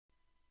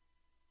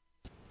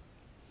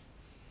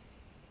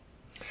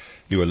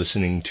You are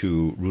listening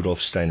to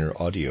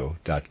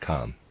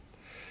RudolfSteinerAudio.com.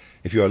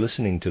 If you are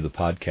listening to the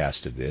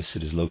podcast of this,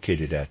 it is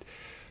located at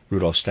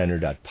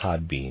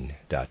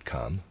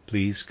RudolfSteiner.podbean.com.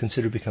 Please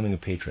consider becoming a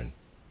patron.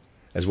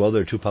 As well,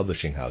 there are two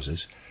publishing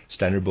houses,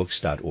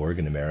 SteinerBooks.org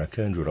in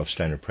America and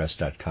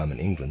RudolfSteinerPress.com in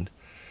England,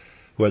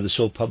 who are the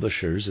sole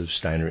publishers of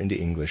Steiner into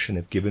English and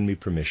have given me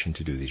permission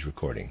to do these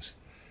recordings.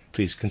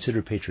 Please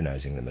consider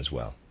patronizing them as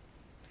well.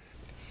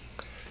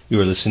 You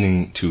are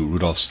listening to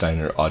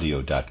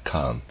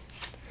RudolfSteinerAudio.com.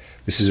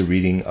 This is a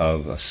reading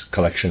of a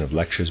collection of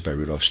lectures by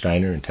Rudolf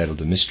Steiner entitled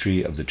The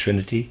Mystery of the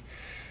Trinity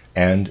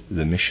and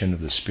the Mission of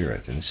the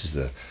Spirit. And this is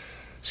the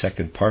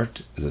second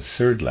part, the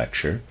third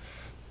lecture,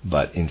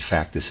 but in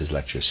fact this is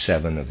lecture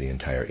 7 of the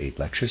entire 8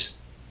 lectures,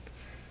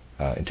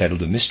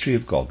 entitled The Mystery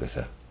of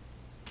Golgotha,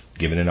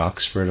 given in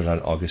Oxford on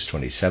August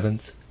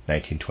 27th,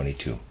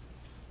 1922.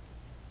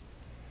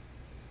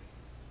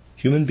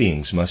 Human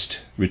beings must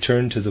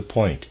return to the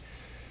point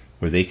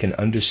where they can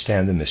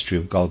understand the mystery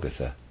of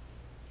Golgotha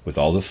with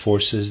all the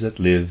forces that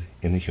live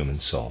in the human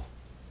soul.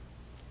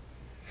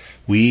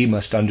 We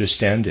must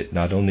understand it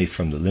not only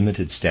from the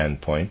limited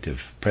standpoint of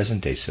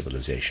present-day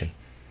civilization,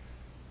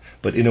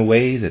 but in a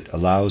way that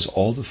allows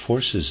all the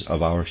forces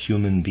of our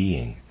human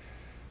being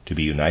to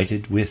be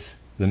united with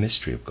the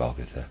mystery of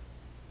Golgotha.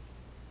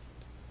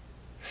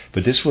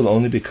 But this will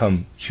only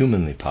become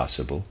humanly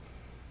possible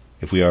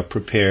if we are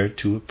prepared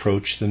to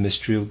approach the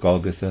mystery of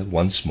Golgotha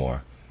once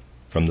more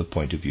from the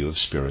point of view of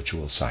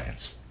spiritual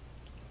science.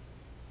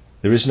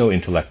 There is no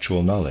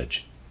intellectual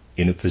knowledge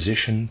in a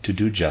position to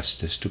do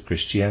justice to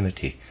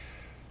Christianity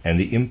and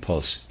the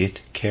impulse it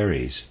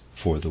carries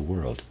for the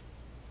world.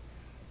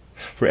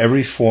 For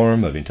every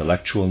form of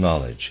intellectual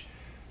knowledge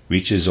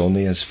reaches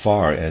only as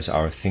far as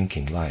our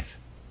thinking life.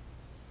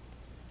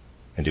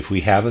 And if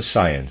we have a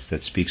science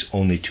that speaks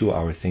only to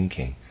our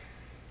thinking,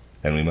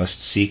 then we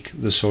must seek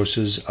the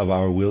sources of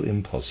our will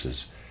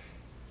impulses,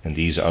 and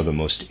these are the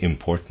most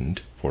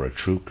important for a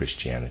true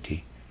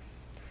Christianity,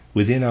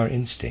 within our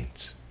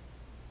instincts.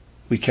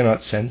 We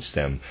cannot sense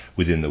them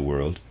within the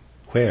world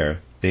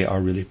where they are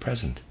really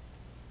present,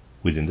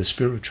 within the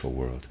spiritual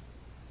world.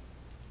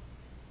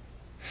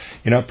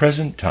 In our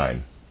present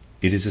time,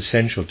 it is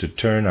essential to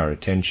turn our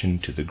attention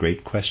to the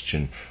great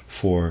question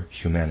for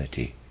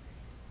humanity.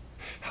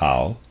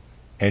 How,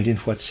 and in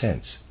what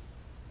sense,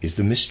 is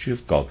the mystery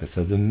of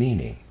Golgotha the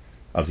meaning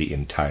of the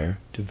entire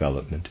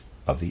development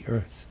of the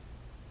earth?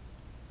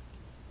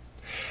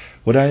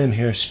 What I am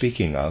here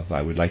speaking of,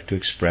 I would like to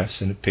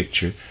express in a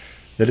picture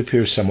that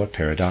appears somewhat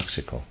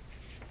paradoxical.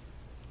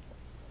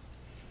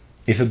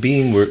 If a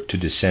being were to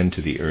descend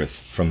to the earth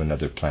from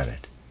another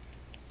planet,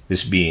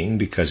 this being,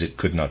 because it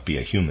could not be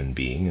a human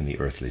being in the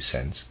earthly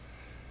sense,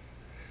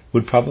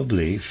 would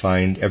probably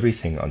find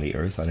everything on the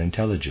earth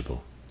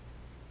unintelligible.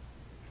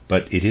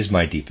 But it is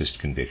my deepest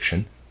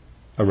conviction,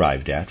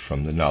 arrived at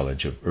from the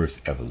knowledge of earth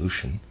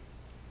evolution,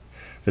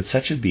 that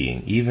such a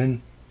being,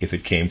 even if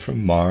it came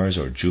from Mars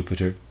or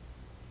Jupiter,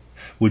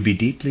 would be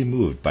deeply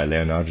moved by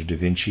Leonardo da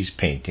Vinci's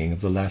painting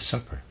of the Last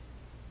Supper.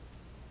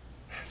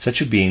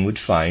 Such a being would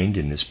find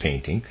in this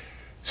painting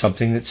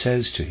something that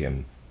says to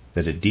him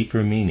that a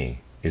deeper meaning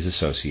is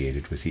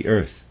associated with the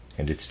earth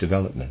and its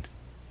development.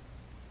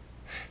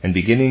 And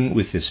beginning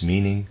with this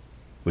meaning,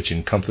 which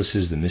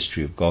encompasses the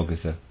mystery of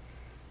Golgotha,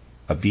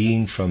 a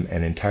being from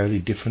an entirely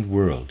different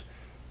world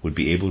would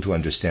be able to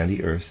understand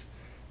the earth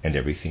and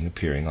everything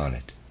appearing on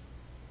it.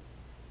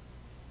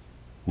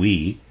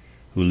 We,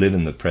 who live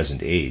in the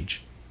present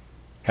age,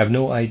 have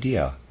no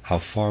idea how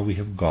far we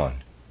have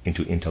gone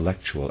into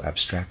intellectual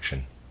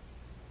abstraction.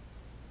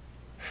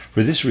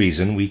 For this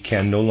reason, we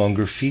can no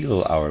longer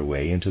feel our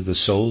way into the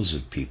souls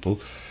of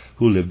people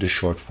who lived a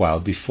short while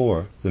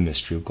before the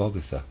mystery of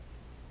Golgotha.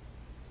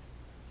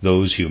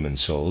 Those human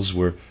souls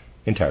were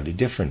entirely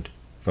different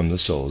from the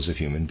souls of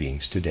human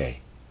beings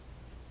today.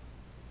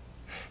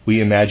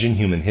 We imagine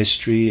human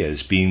history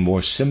as being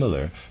more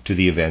similar to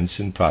the events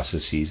and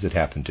processes that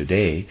happen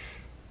today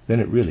than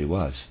it really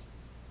was.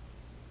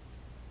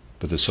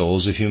 But the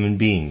souls of human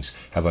beings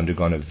have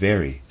undergone a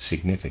very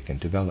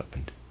significant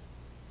development.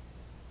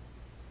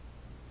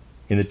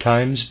 In the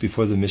times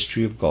before the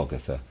mystery of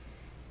Golgotha,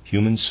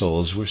 human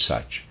souls were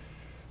such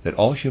that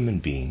all human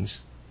beings,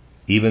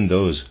 even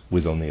those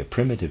with only a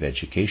primitive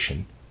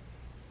education,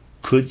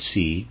 could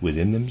see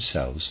within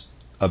themselves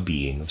a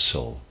being of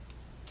soul.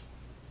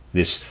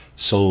 This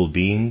soul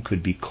being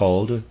could be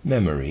called a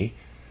memory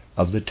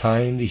of the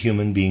time the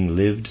human being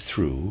lived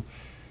through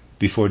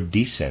before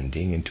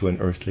descending into an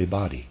earthly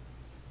body.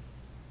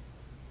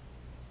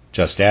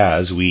 Just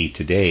as we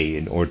today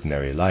in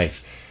ordinary life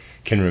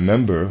can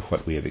remember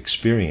what we have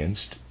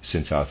experienced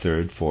since our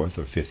 3rd, 4th,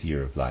 or 5th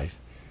year of life,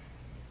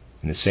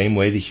 in the same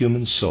way the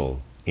human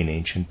soul in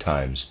ancient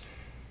times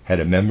had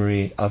a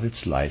memory of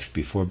its life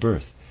before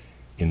birth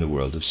in the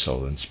world of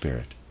soul and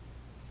spirit.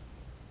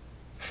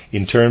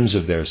 In terms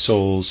of their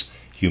souls,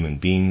 human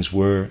beings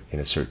were, in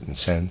a certain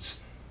sense,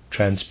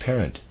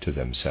 transparent to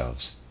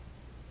themselves.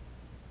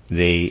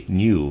 They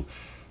knew,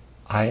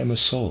 I am a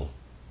soul,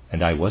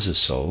 and I was a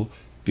soul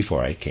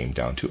before I came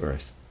down to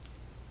earth.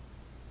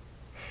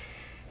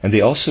 And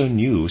they also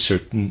knew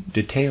certain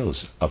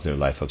details of their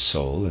life of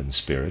soul and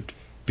spirit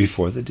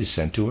before the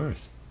descent to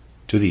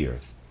the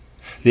earth.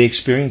 They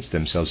experienced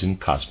themselves in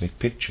cosmic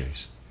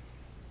pictures.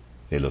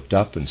 They looked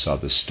up and saw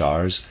the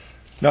stars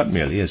not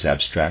merely as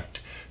abstract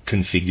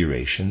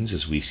configurations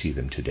as we see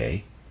them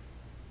today.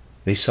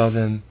 They saw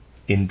them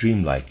in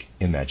dreamlike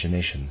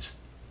imaginations.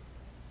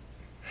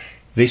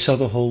 They saw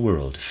the whole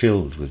world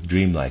filled with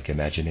dreamlike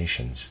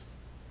imaginations.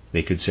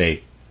 They could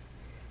say,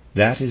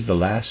 "That is the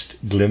last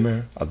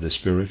glimmer of the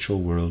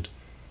spiritual world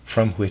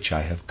from which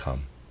I have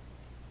come.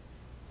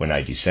 When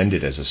I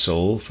descended as a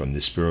soul from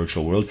this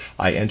spiritual world,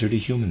 I entered a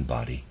human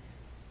body."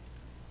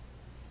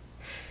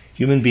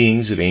 Human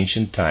beings of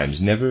ancient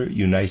times never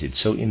united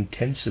so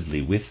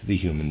intensively with the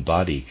human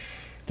body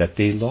that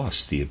they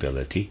lost the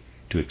ability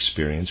to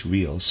experience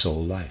real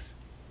soul life.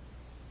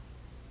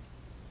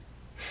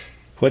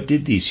 What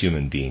did these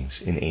human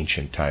beings in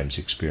ancient times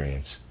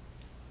experience?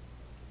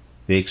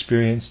 They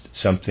experienced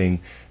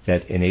something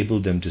that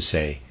enabled them to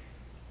say,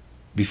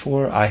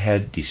 "Before I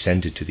had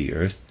descended to the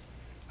earth,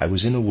 I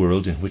was in a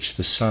world in which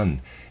the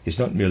sun is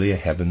not merely a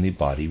heavenly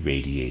body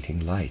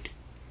radiating light.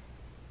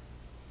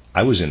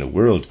 I was in a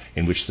world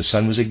in which the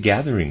sun was a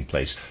gathering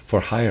place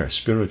for higher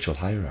spiritual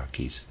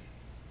hierarchies.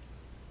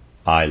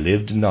 I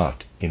lived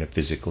not in a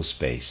physical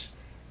space,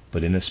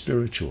 but in a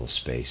spiritual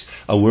space,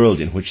 a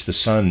world in which the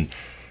sun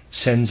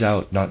sends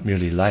out not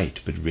merely light,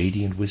 but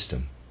radiant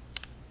wisdom.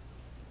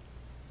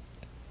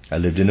 I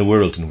lived in a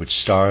world in which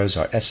stars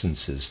are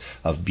essences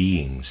of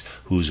beings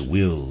whose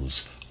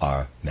wills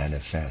are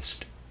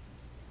manifest."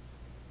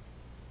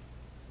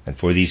 And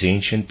for these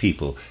ancient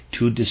people,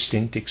 two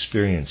distinct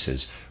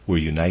experiences were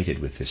united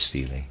with this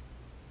feeling: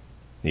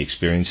 the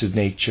experience of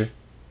nature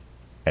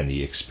and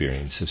the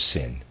experience of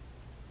sin.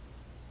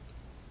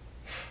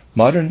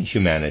 Modern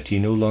humanity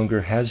no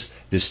longer has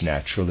this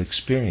natural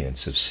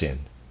experience of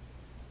sin.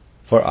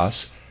 For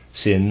us,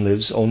 sin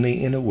lives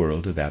only in a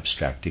world of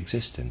abstract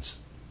existence.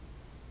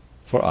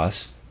 For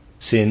us,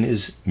 sin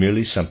is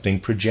merely something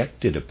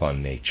projected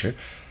upon nature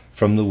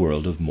from the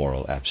world of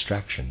moral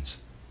abstractions.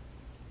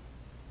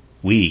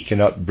 We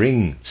cannot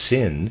bring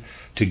sin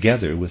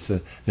together with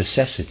the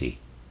necessity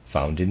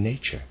found in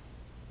nature.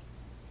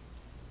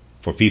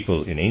 For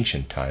people in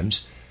ancient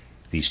times,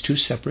 these two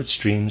separate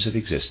streams of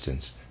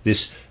existence,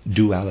 this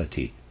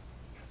duality,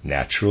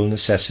 natural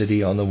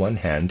necessity on the one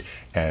hand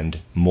and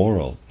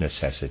moral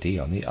necessity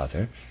on the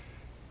other,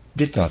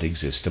 did not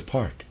exist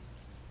apart.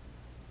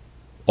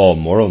 All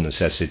moral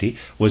necessity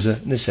was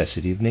a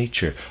necessity of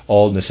nature.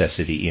 All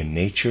necessity in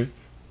nature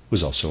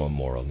was also a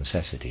moral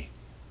necessity.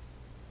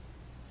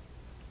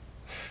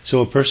 So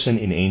a person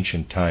in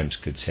ancient times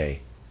could say,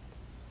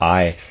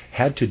 "I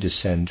had to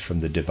descend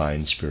from the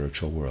divine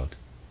spiritual world,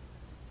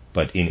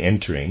 but in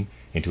entering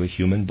into a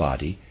human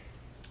body,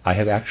 I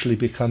have actually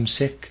become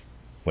sick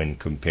when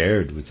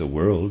compared with the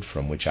world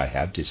from which I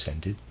have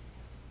descended."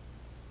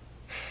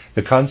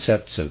 The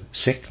concepts of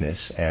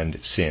sickness and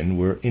sin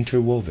were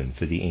interwoven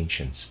for the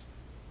ancients.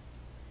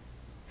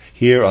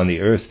 Here on the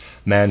earth,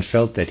 man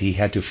felt that he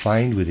had to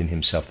find within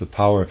himself the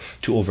power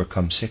to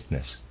overcome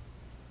sickness.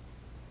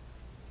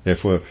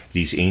 Therefore,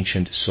 these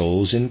ancient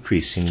souls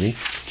increasingly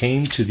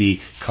came to the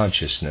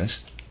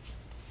consciousness,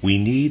 we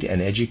need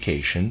an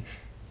education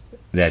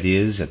that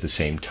is at the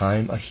same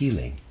time a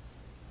healing.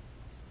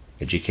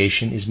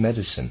 Education is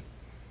medicine.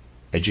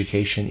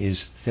 Education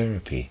is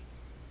therapy.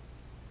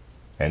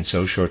 And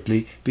so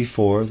shortly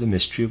before the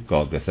mystery of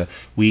Golgotha,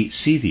 we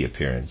see the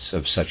appearance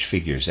of such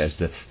figures as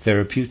the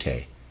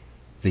therapeutae,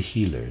 the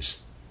healers.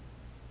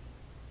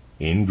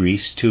 In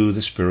Greece, too,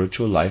 the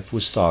spiritual life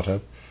was thought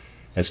of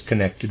as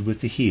connected with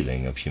the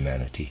healing of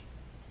humanity.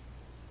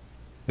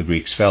 The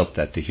Greeks felt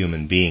that the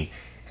human being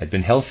had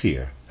been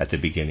healthier at the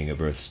beginning of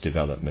Earth's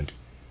development.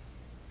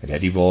 It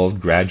had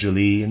evolved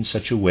gradually in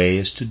such a way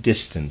as to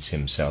distance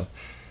himself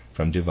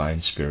from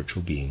divine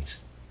spiritual beings.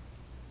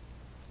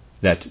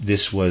 That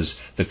this was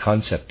the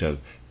concept of,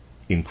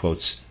 in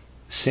quotes,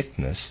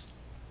 sickness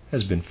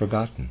has been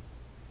forgotten.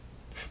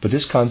 But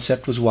this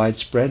concept was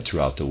widespread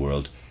throughout the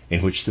world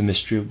in which the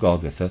mystery of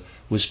Golgotha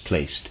was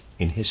placed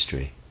in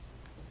history.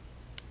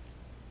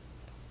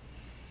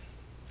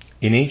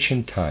 In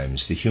ancient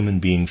times, the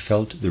human being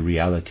felt the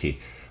reality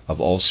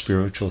of all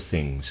spiritual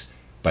things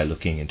by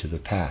looking into the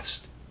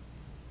past.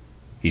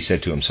 He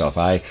said to himself,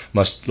 "I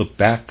must look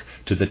back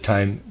to the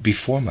time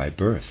before my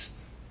birth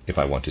if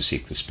I want to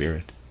seek the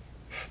Spirit.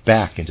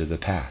 Back into the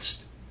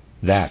past.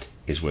 That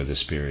is where the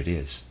Spirit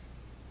is.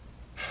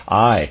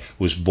 I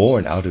was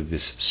born out of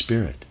this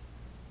Spirit.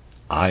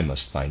 I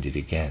must find it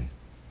again.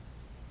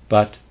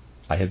 But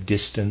I have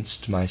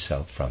distanced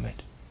myself from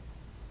it."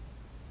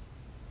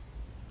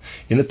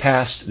 In the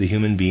past, the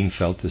human being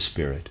felt the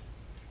Spirit,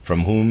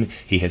 from whom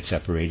he had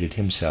separated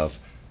himself,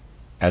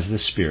 as the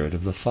Spirit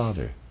of the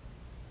Father.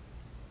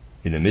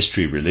 In the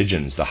mystery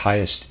religions, the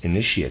highest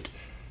initiate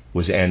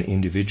was an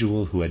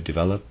individual who had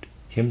developed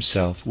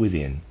himself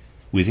within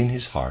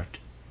his heart,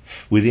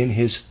 within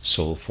his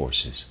soul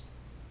forces.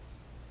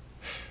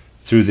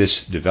 Through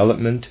this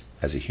development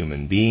as a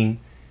human being,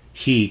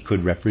 he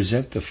could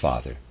represent the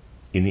Father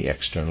in the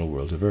external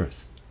world of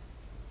earth.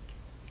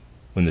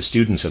 When the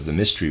students of the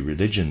mystery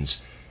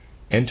religions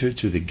entered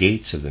through the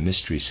gates of the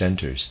mystery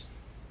centers,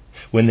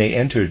 when they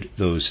entered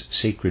those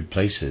sacred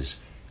places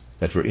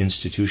that were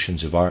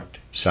institutions of art,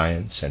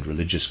 science, and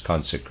religious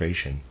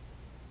consecration,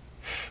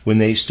 when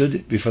they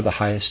stood before the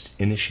highest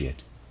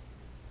initiate,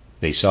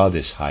 they saw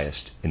this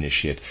highest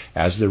initiate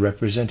as the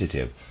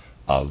representative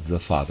of the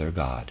Father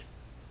God.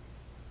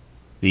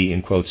 The,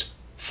 in quotes,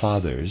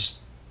 fathers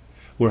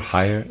were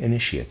higher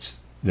initiates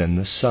than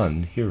the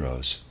Son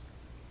heroes,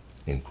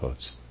 in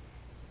quotes.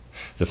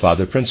 The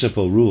Father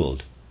Principle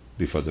ruled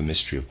before the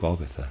mystery of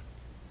Golgotha.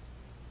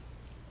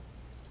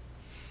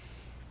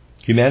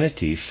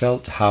 Humanity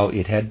felt how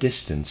it had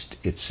distanced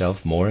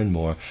itself more and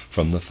more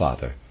from the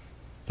Father,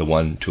 the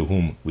one to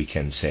whom we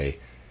can say,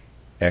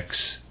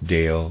 Ex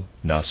Deo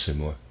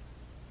nascimur.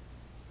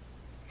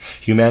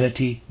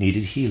 Humanity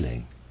needed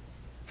healing,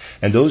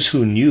 and those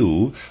who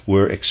knew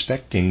were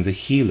expecting the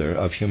healer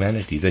of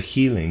humanity, the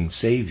healing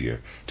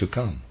Savior, to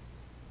come.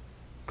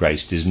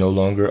 Christ is no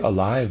longer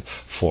alive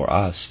for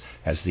us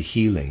as the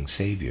healing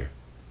Savior.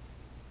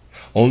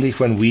 Only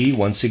when we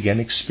once again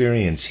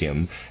experience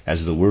him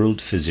as the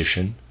world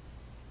physician,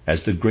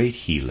 as the great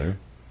healer,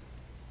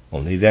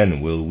 only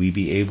then will we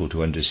be able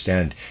to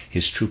understand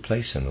his true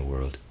place in the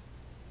world.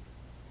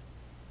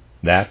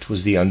 That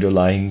was the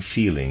underlying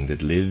feeling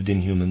that lived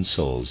in human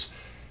souls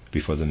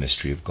before the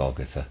mystery of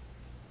Golgotha,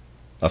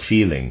 a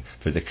feeling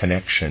for the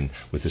connection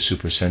with the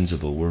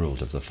supersensible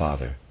world of the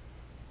Father.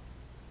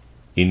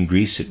 In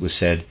Greece it was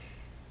said,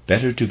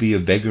 better to be a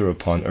beggar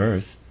upon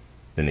earth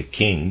than a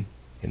king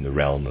in the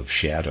realm of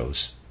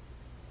shadows.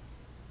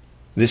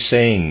 This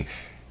saying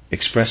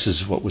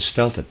expresses what was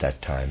felt at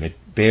that time. It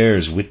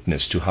bears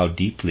witness to how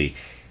deeply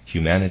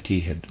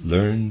humanity had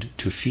learned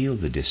to feel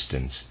the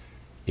distance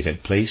it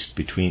had placed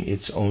between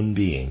its own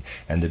being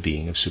and the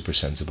being of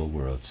supersensible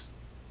worlds.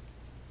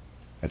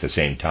 At the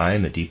same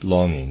time, a deep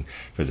longing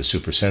for the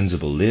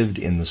supersensible lived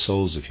in the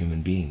souls of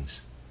human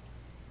beings.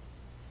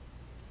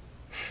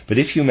 But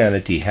if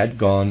humanity had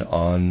gone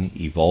on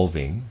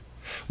evolving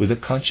with a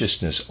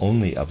consciousness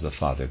only of the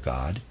Father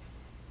God,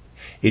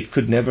 it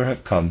could never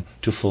have come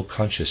to full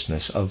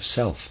consciousness of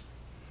self,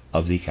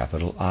 of the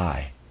capital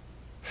I.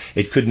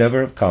 It could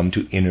never have come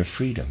to inner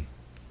freedom.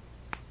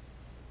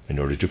 In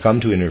order to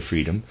come to inner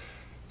freedom,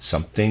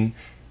 something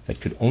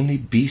that could only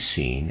be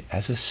seen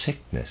as a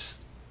sickness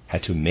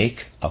had to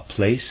make a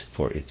place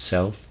for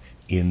itself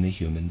in the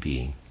human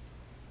being.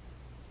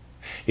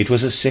 It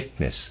was a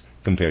sickness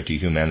compared to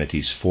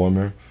humanity's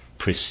former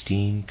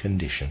pristine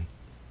condition.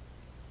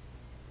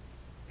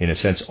 In a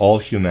sense, all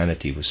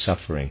humanity was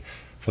suffering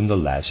from the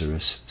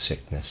Lazarus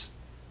sickness.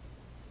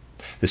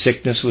 The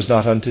sickness was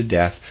not unto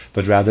death,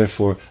 but rather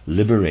for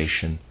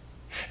liberation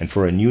and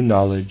for a new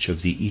knowledge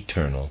of the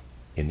eternal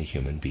in the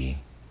human being.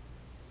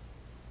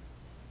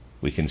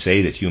 We can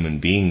say that human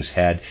beings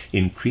had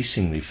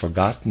increasingly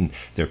forgotten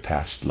their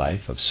past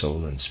life of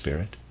soul and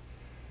spirit.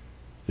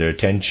 Their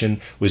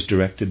attention was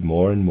directed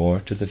more and more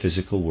to the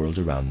physical world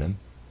around them.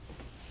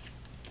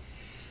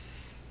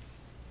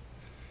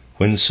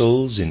 When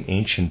souls in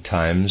ancient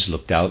times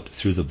looked out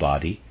through the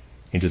body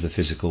into the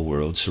physical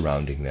world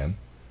surrounding them,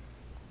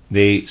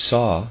 they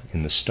saw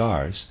in the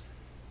stars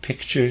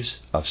pictures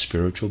of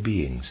spiritual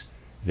beings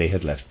they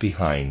had left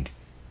behind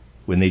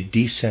when they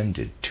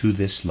descended to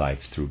this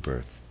life through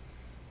birth.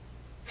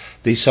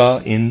 They saw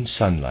in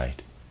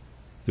sunlight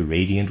the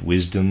radiant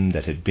wisdom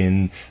that had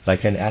been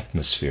like an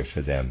atmosphere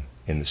for them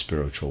in the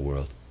spiritual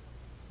world,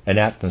 an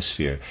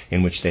atmosphere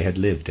in which they had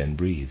lived and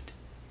breathed.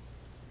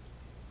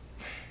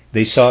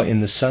 They saw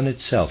in the sun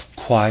itself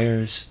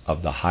choirs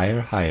of the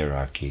higher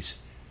hierarchies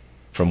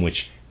from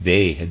which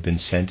they had been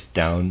sent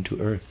down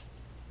to earth.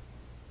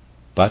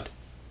 But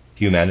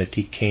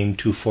humanity came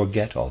to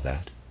forget all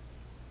that.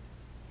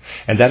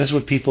 And that is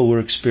what people were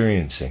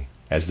experiencing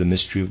as the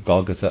mystery of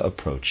Golgotha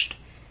approached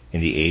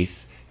in the 8th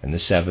and the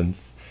 7th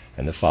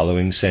and the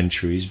following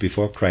centuries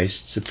before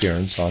Christ's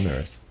appearance on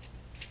earth.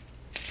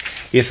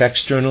 If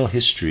external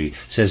history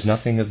says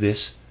nothing of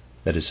this,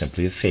 that is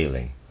simply a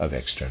failing of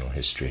external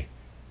history.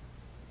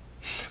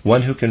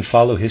 One who can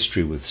follow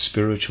history with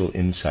spiritual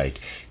insight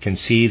can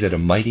see that a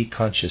mighty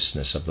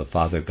consciousness of the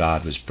Father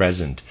God was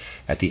present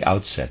at the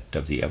outset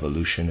of the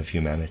evolution of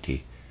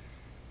humanity,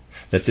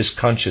 that this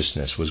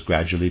consciousness was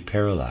gradually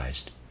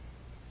paralyzed,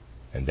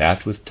 and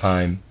that with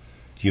time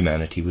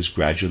humanity was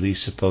gradually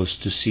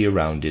supposed to see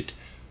around it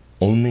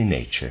only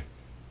nature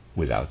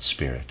without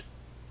spirit.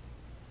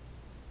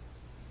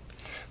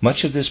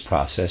 Much of this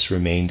process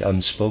remained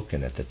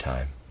unspoken at the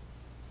time.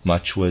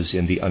 Much was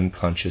in the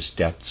unconscious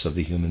depths of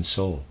the human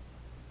soul.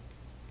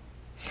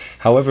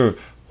 However,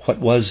 what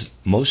was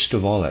most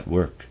of all at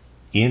work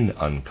in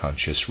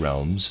unconscious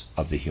realms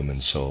of the human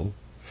soul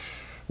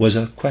was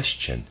a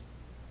question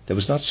that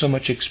was not so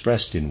much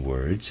expressed in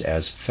words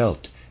as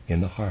felt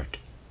in the heart.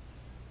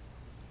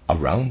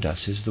 Around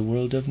us is the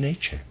world of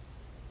nature,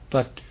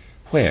 but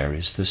where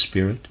is the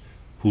spirit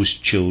whose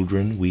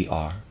children we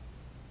are?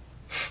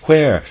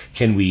 Where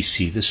can we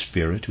see the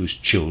Spirit whose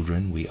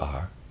children we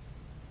are?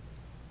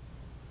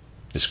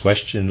 This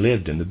question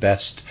lived in the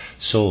best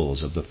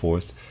souls of the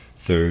 4th,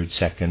 3rd,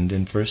 2nd,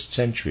 and 1st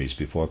centuries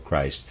before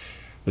Christ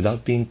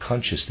without being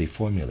consciously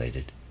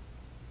formulated.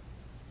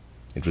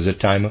 It was a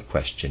time of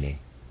questioning,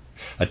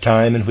 a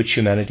time in which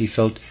humanity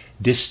felt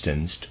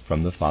distanced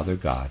from the Father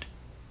God.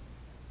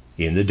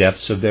 In the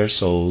depths of their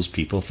souls,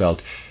 people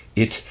felt,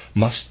 it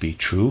must be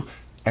true,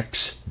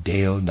 ex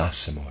Deo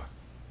nascimur.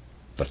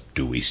 But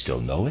do we still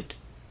know it?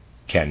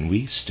 Can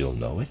we still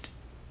know it?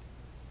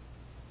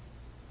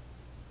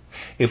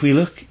 If we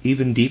look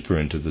even deeper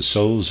into the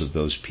souls of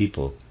those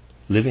people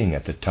living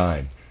at the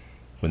time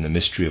when the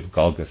mystery of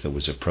Golgotha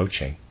was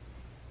approaching,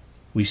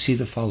 we see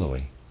the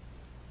following.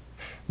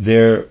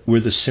 There were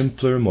the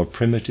simpler, more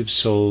primitive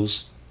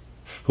souls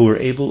who were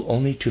able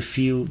only to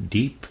feel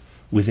deep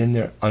within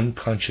their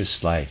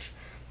unconscious life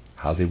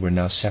how they were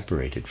now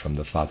separated from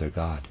the Father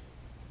God.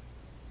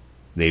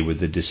 They were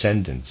the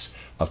descendants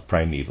of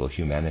primeval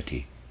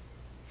humanity,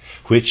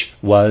 which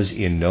was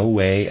in no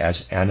way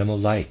as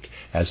animal-like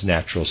as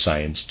natural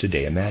science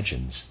today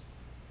imagines.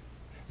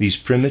 These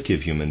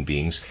primitive human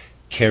beings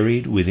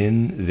carried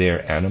within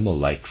their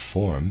animal-like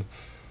form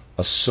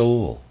a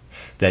soul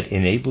that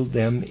enabled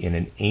them in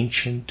an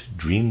ancient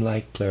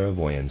dreamlike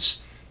clairvoyance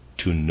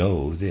to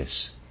know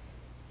this: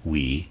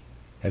 we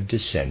have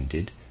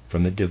descended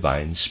from a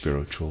divine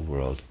spiritual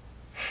world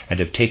and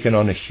have taken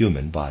on a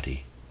human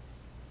body.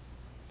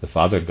 The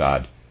Father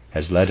God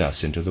has led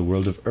us into the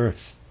world of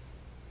earth.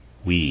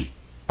 We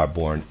are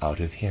born out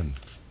of Him.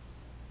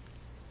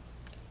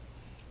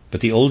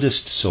 But the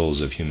oldest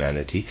souls of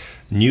humanity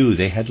knew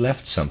they had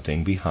left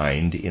something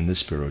behind in the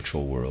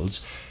spiritual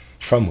worlds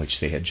from which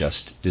they had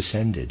just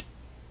descended.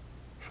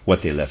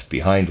 What they left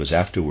behind was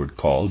afterward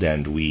called,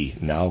 and we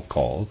now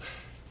call,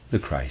 the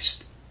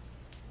Christ.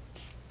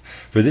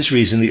 For this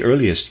reason, the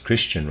earliest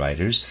Christian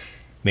writers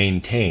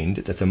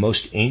maintained that the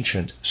most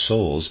ancient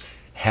souls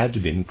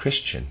had been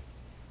Christian.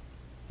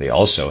 They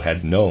also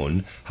had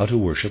known how to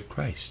worship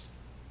Christ.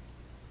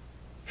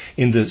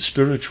 In the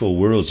spiritual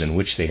worlds in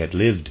which they had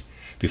lived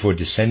before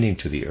descending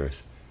to the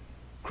earth,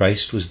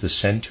 Christ was the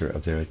center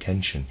of their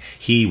attention.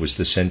 He was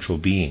the central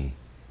being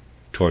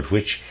toward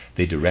which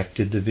they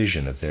directed the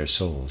vision of their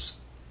souls.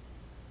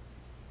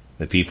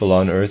 The people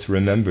on earth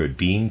remembered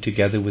being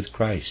together with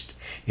Christ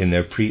in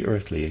their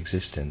pre-earthly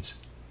existence.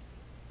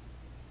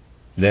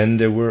 Then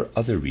there were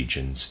other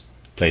regions,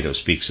 Plato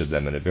speaks of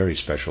them in a very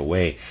special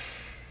way,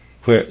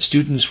 where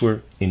students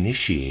were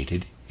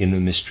initiated in the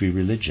mystery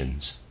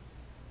religions,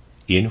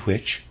 in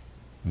which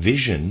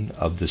vision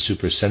of the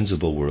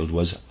supersensible world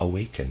was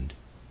awakened,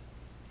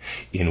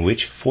 in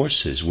which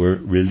forces were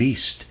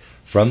released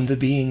from the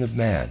being of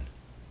man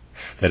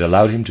that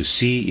allowed him to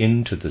see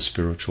into the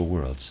spiritual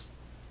worlds.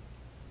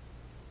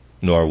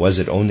 Nor was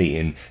it only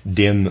in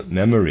dim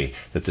memory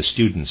that the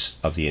students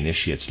of the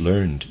initiates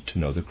learned to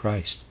know the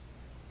Christ,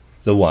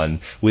 the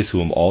one with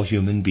whom all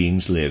human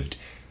beings lived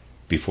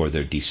before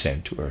their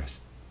descent to earth.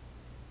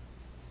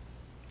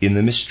 In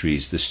the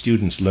mysteries, the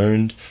students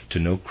learned to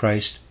know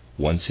Christ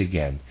once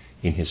again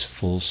in His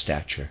full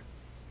stature.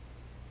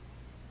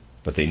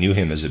 But they knew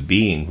Him as a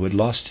being who had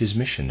lost His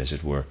mission, as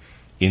it were,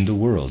 in the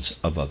worlds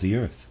above the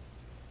earth.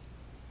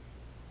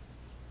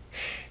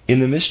 In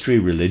the mystery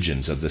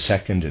religions of the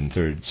 2nd and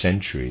 3rd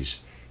centuries,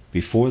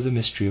 before the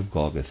mystery of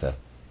Golgotha,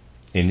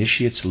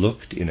 initiates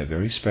looked in a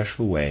very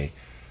special way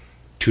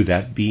to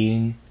that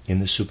being in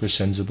the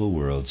supersensible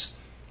worlds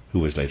who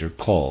was later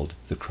called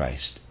the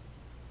Christ.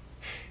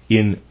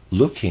 In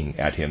looking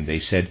at Him, they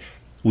said,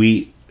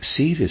 we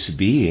see this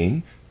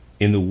being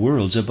in the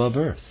worlds above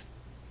earth,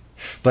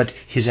 but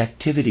His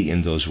activity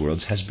in those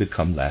worlds has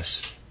become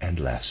less and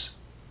less.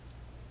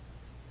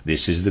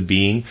 This is the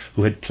being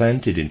who had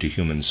planted into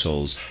human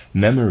souls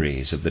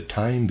memories of the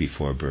time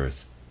before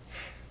birth,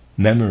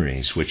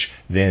 memories which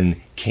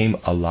then came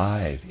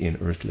alive in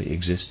earthly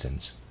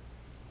existence.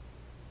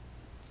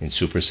 In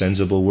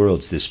supersensible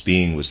worlds, this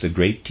being was the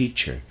great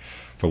teacher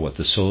for what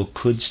the soul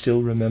could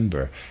still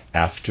remember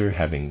after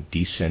having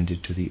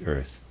descended to the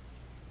earth.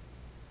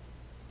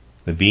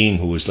 The being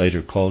who was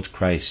later called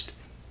Christ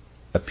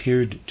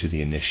appeared to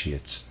the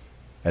initiates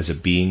as a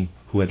being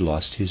who had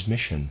lost his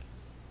mission.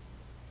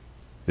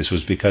 This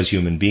was because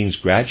human beings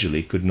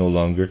gradually could no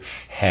longer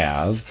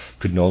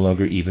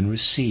even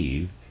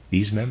receive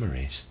these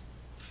memories.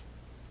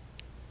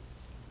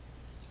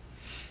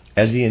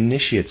 As the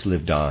initiates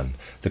lived on,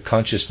 the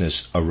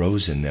consciousness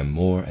arose in them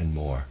more and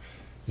more.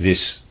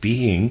 This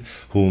being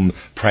whom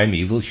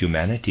primeval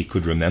humanity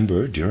could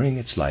remember during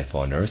its life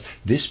on earth,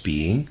 this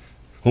being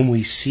whom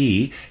we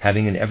see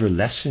having an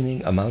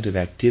ever-lessening amount of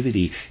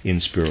activity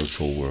in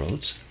spiritual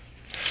worlds,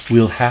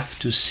 will have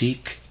to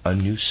seek a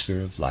new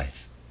sphere of life.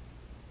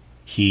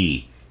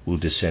 He will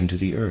descend to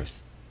the earth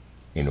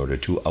in order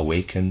to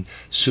awaken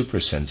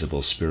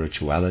supersensible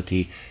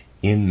spirituality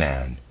in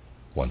man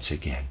once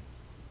again.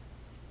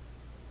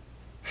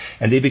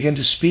 And they began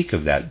to speak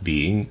of that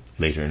being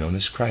later known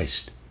as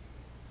Christ,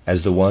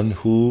 as the one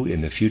who,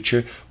 in the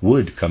future,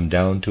 would come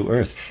down to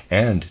earth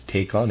and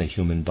take on a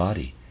human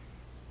body,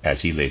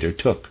 as he later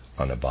took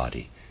on a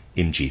body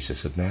in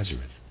Jesus of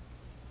Nazareth.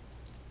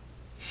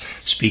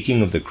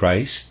 Speaking of the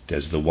Christ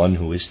as the one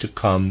who is to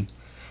come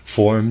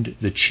formed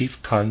the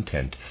chief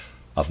content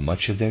of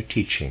much of their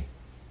teaching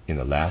in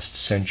the last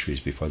centuries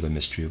before the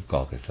mystery of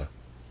Golgotha.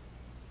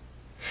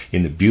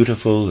 In the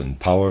beautiful and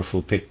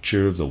powerful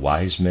picture of the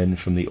wise men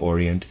from the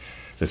Orient,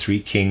 the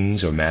three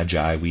kings or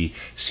magi, we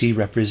see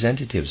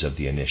representatives of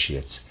the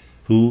initiates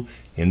who,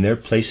 in their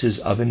places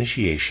of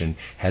initiation,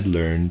 had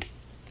learned,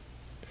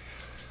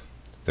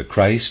 "The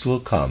Christ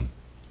will come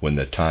when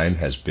the time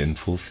has been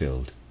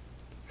fulfilled.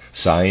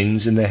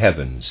 Signs in the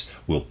heavens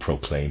will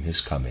proclaim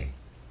his coming.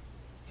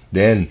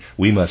 Then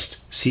we must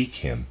seek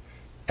him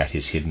at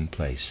his hidden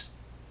place."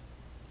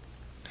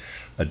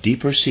 A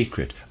deeper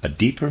secret, a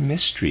deeper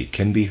mystery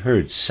can be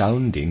heard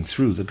sounding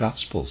through the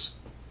Gospels.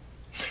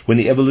 When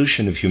the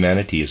evolution of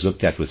humanity is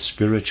looked at with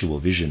spiritual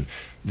vision,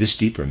 this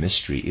deeper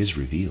mystery is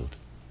revealed.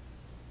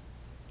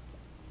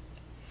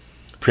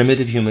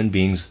 Primitive human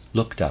beings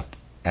looked up,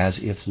 as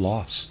if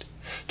lost,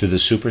 to the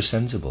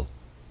supersensible.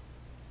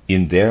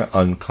 In their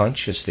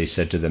unconscious, they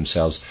said to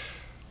themselves,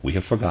 "We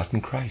have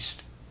forgotten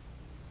Christ."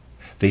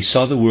 They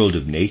saw the world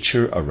of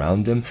nature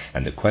around them,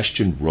 and the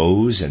question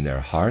rose in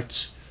their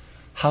hearts,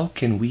 how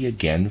can we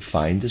again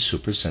find the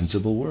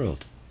supersensible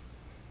world?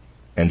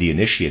 And the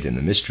initiate in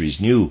the mysteries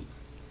knew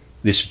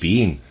this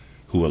being,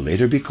 who will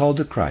later be called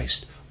the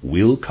Christ,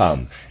 will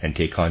come and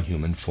take on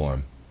human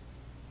form.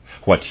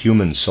 What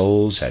human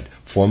souls had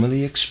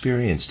formerly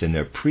experienced in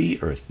their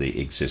pre-earthly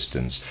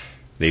existence,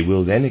 they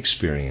will then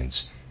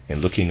experience in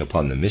looking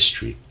upon the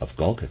mystery of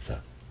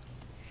Golgotha.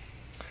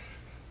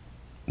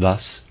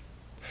 Thus,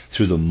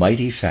 through the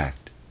mighty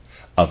fact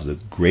of the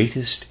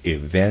greatest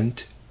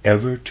event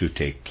ever to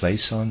take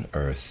place on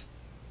earth,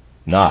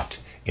 not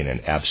in an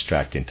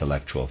abstract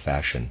intellectual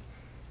fashion,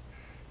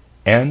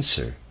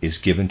 answer is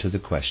given to the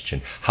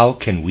question, how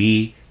can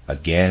we,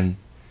 again,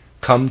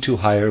 come to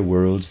higher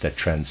worlds that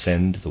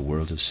transcend the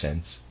world of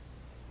sense?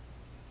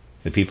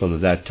 The people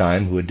of that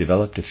time who had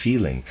developed a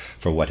feeling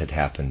for what had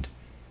happened,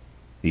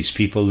 these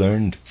people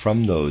learned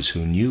from those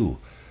who knew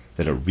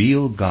that a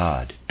real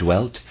God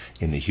dwelt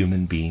in the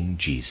human being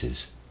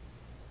Jesus,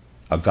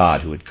 a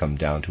God who had come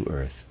down to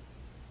earth.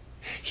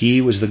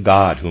 He was the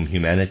God whom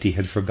humanity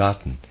had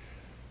forgotten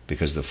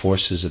because the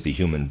forces of the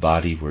human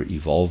body were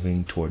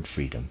evolving toward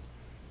freedom.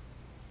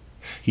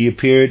 He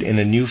appeared in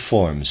a new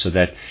form so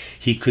that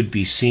he could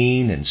be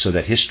seen and so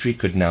that history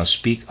could now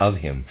speak of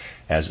him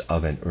as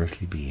of an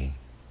earthly being.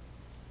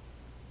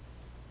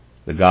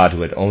 The God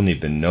who had only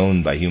been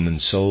known by human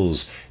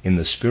souls in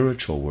the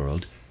spiritual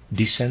world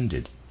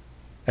descended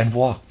and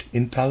walked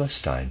in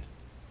Palestine.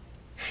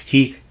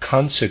 He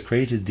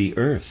consecrated the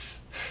earth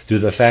through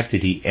the fact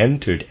that he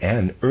entered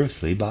an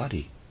earthly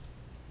body.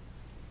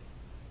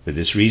 For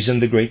this reason,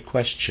 the great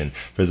question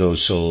for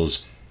those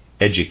souls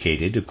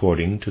educated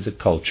according to the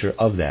culture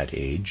of that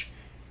age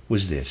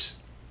was this: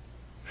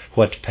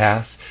 what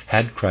path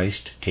had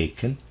Christ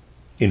taken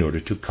in order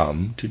to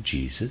come to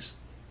Jesus?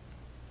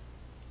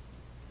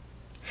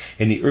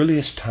 In the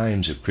earliest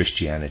times of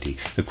Christianity,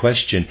 the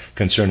question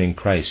concerning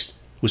Christ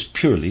was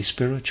purely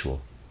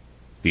spiritual.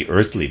 The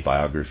earthly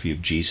biography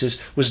of Jesus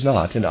was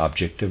not an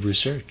object of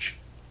research.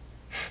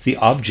 The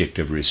object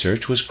of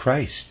research was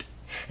Christ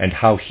and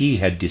how he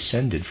had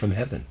descended from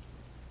heaven.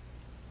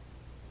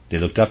 They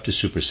looked up to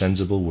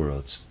supersensible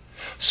worlds,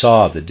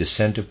 saw the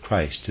descent of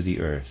Christ to the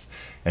earth,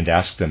 and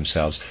asked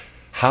themselves,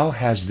 how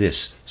has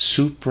this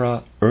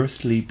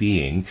supra-earthly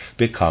being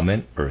become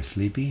an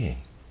earthly being?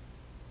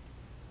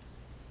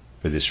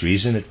 For this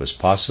reason, it was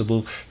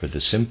possible for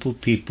the simple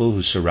people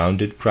who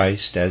surrounded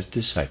Christ as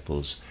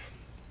disciples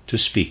to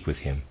speak with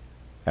him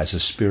as a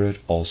spirit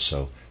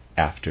also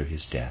after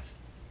his death.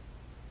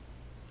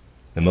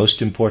 The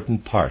most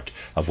important part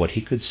of what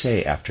he could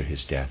say after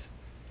his death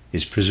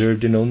is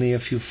preserved in only a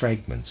few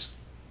fragments.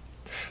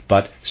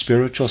 But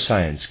spiritual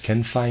science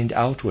can find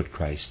out what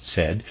Christ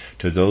said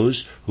to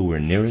those who were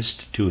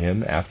nearest to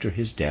him after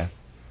his death,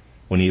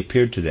 when he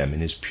appeared to them in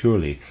his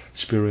purely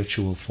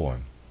spiritual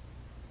form.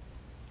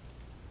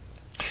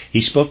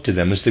 He spoke to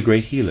them as the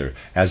great healer,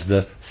 as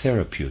the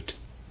therapeut,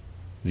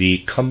 the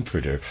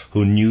comforter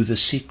who knew the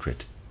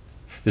secret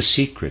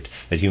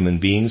that human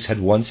beings had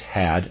once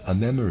had a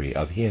memory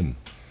of him,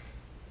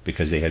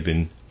 because they had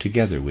been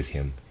together with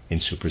him in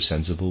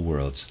supersensible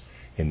worlds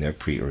in their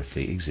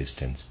pre-earthly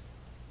existence.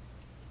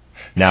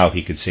 Now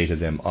he could say to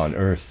them on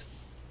earth,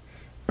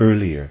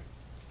 earlier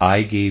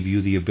I gave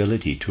you the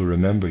ability to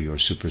remember your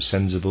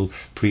supersensible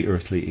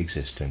pre-earthly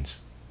existence.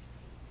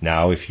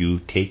 Now if you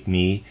take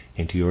me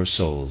into your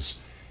souls,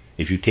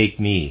 if you take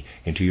me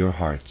into your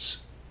hearts,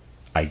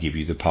 I give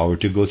you the power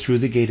to go through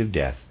the gate of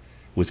death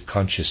with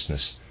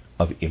consciousness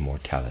of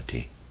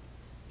immortality.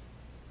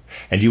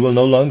 And you will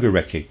no longer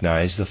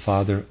recognize the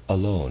Father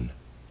alone,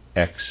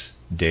 ex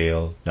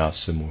Deo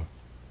nascimur.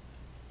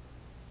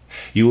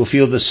 You will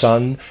feel the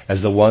Son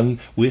as the one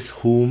with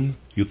whom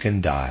you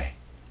can die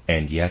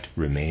and yet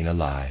remain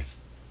alive.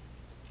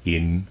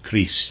 in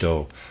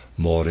Christo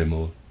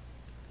moremur.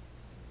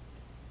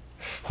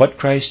 What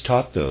Christ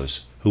taught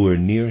those who were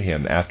near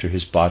him after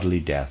his bodily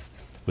death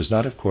was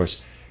not, of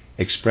course,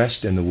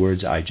 expressed in the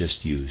words I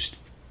just used,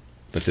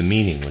 but the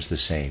meaning was the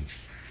same.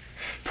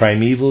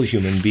 Primeval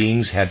human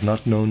beings had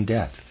not known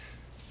death,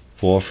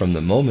 for from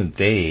the moment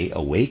they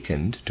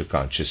awakened to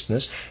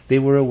consciousness, they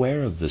were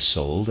aware of the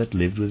soul that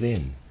lived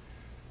within.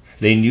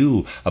 They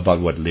knew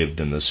about what lived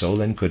in the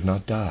soul and could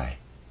not die.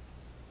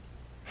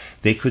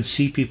 They could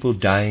see people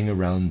dying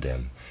around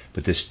them,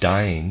 but this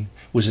dying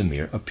was a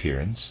mere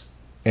appearance,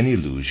 an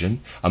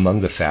illusion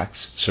among the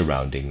facts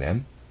surrounding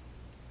them.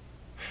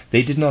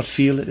 They did not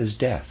feel it as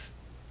death.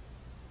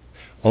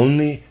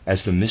 Only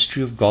as the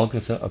mystery of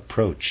Golgotha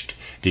approached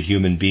did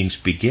human beings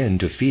begin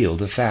to feel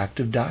the fact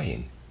of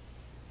dying.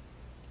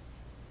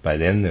 By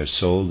then their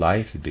soul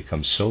life had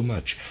become so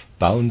much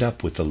bound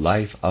up with the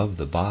life of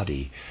the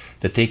body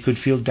that they could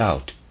feel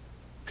doubt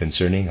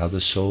concerning how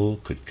the soul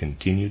could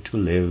continue to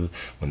live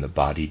when the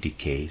body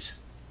decays.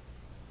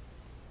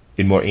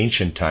 In more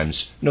ancient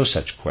times, no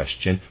such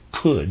question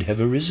could have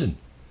arisen,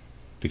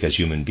 because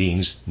human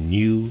beings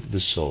knew the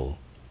soul.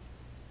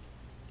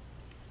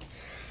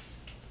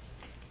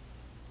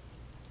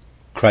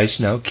 Christ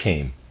now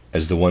came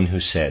as the one who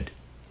said,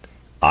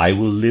 "I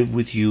will live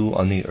with you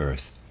on the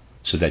earth,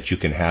 so that you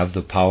can have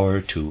the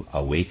power to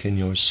awaken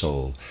your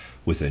soul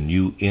with a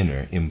new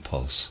inner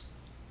impulse.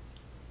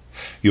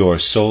 Your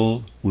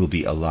soul will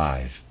be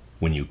alive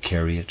when you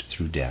carry it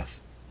through death."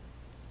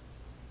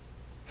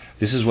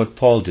 This is what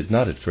Paul did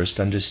not at first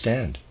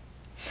understand.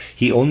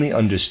 He only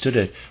understood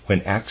it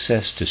when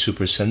access to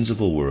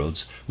supersensible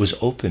worlds was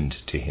opened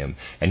to him,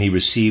 and he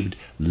received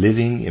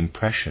living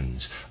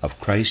impressions of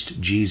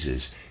Christ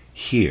Jesus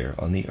here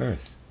on the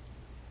earth.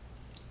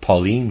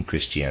 Pauline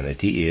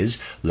Christianity is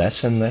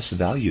less and less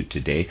valued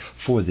today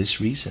for this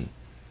reason,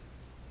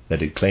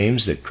 that it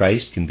claims that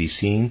Christ can be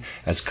seen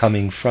as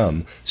coming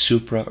from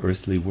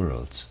supra-earthly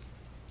worlds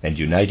and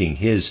uniting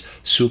his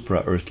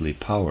supra-earthly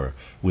power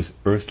with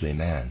earthly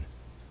man.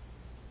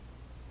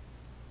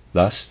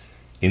 Thus,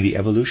 in the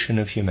evolution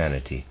of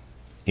humanity,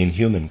 in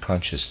human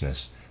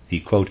consciousness, the,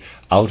 quote,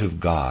 out of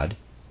God,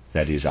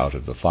 that is, out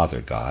of the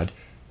Father God,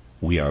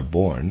 we are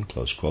born,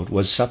 close quote,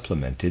 was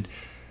supplemented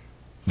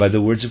by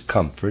the words of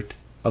comfort,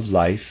 of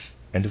life,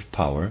 and of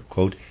power,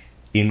 quote,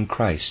 in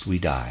Christ we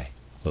die,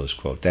 close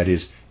quote, that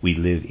is, we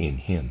live in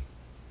him.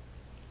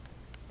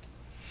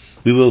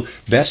 We will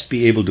best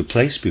be able to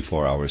place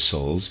before our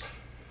souls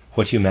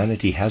what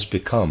humanity has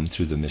become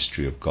through the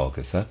mystery of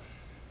Golgotha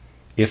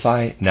if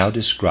I now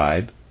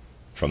describe,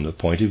 from the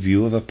point of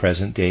view of a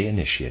present-day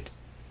initiate,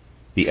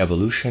 the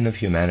evolution of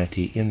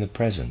humanity in the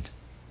present,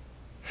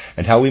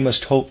 and how we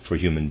must hope for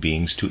human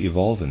beings to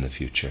evolve in the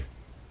future.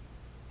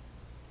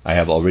 I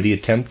have already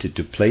attempted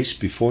to place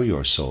before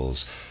your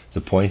souls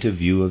the point of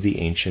view of the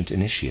ancient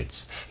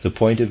initiates, the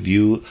point of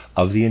view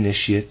of the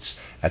initiates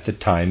at the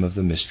time of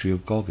the mystery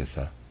of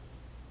Golgotha.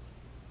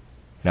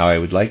 Now I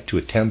would like to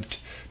attempt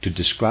to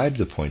describe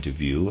the point of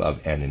view of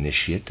an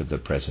initiate of the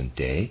present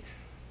day,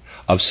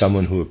 of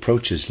someone who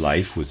approaches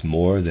life with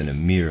more than a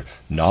mere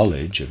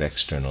knowledge of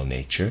external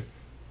nature,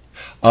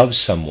 of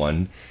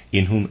someone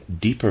in whom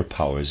deeper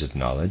powers of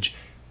knowledge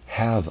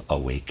have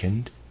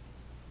awakened.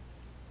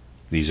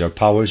 These are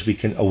powers we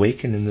can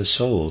awaken in the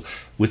soul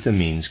with the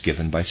means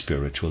given by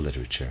spiritual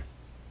literature.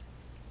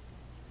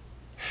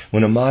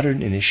 When a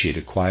modern initiate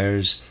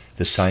acquires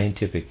the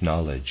scientific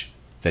knowledge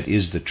that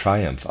is the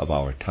triumph of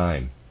our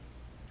time,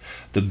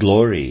 the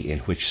glory in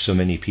which so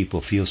many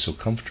people feel so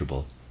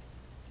comfortable,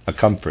 a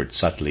comfort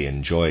subtly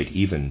enjoyed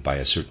even by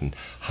a certain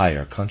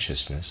higher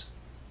consciousness,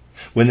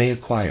 when they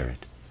acquire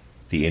it,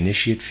 the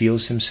initiate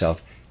feels himself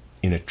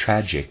in a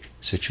tragic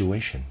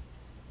situation.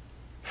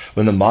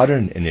 When the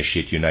modern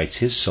initiate unites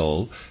his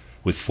soul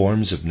with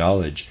forms of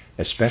knowledge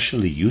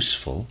especially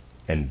useful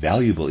and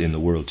valuable in the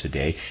world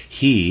today,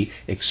 he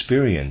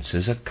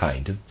experiences a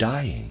kind of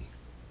dying.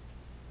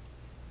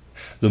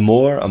 The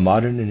more a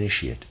modern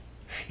initiate,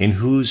 in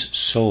whose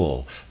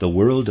soul the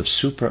world of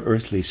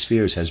supra-earthly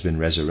spheres has been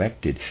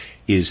resurrected,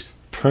 is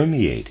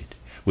permeated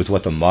with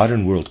what the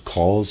modern world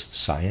calls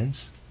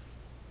science,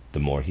 the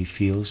more he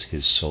feels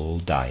his soul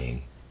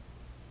dying.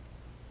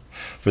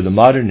 For the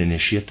modern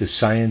initiate, the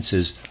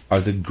sciences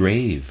are the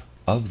grave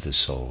of the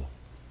soul.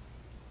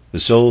 The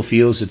soul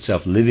feels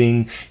itself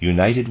living,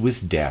 united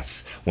with death,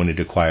 when it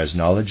acquires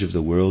knowledge of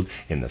the world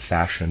in the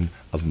fashion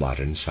of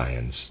modern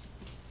science.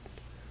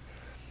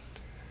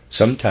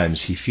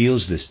 Sometimes he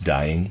feels this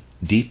dying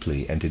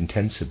deeply and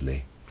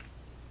intensively.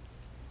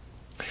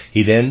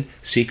 He then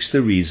seeks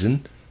the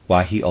reason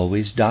why he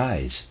always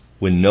dies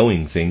when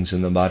knowing things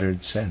in the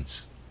modern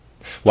sense,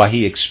 why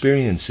he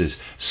experiences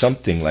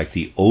something like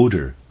the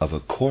odor of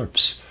a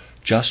corpse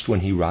just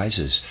when he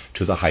rises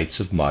to the heights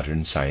of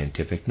modern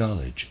scientific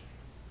knowledge,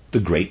 the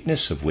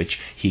greatness of which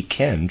he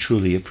can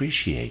truly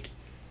appreciate,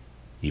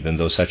 even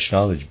though such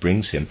knowledge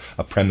brings him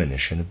a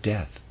premonition of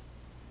death.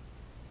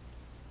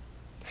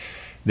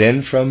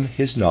 Then from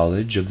his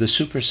knowledge of the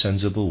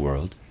supersensible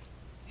world,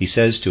 he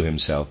says to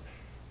himself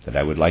that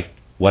I would like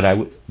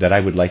that I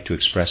would like to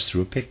express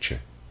through a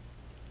picture.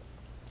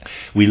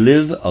 We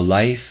live a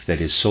life that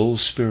is soul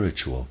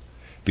spiritual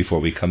before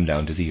we come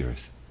down to the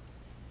earth.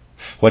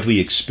 What we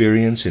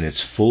experience in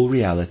its full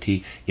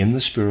reality in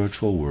the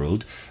spiritual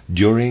world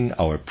during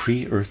our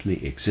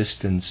pre-earthly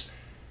existence,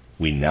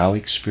 we now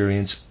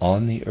experience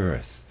on the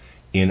earth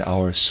in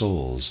our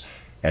souls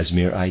as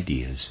mere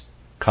ideas,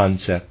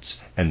 concepts,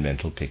 and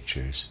mental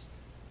pictures.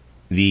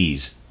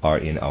 These are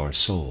in our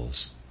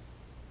souls.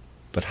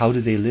 But how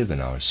do they live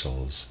in our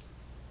souls?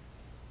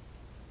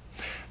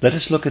 Let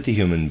us look at the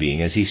human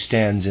being as he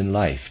stands in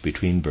life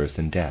between birth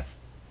and death.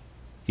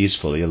 He is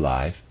fully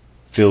alive,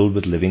 filled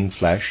with living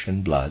flesh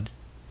and blood.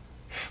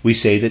 We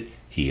say that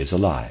he is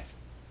alive.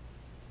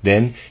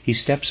 Then he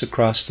steps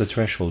across the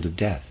threshold of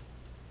death.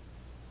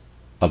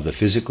 Of the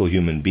physical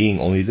human being,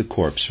 only the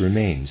corpse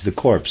remains, the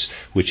corpse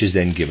which is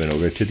then given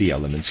over to the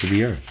elements of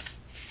the earth.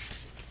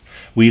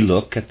 We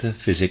look at the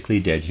physically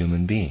dead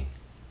human being.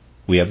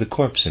 We have the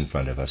corpse in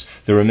front of us,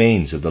 the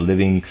remains of the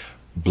living,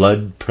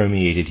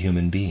 blood-permeated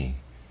human being.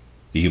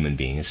 The human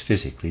being is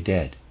physically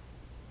dead.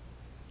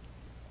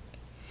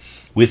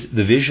 With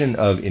the vision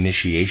of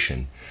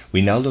initiation,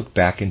 we now look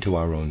back into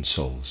our own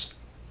souls.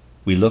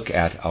 We look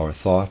at our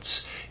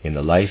thoughts in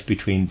the life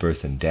between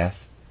birth and death,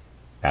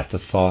 at the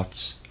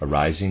thoughts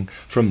arising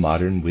from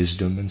modern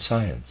wisdom and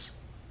science.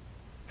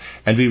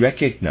 And we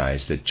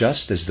recognize that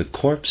just as the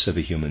corpse of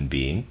a human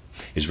being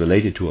is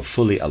related to a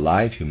fully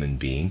alive human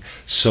being,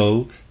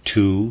 so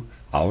too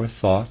our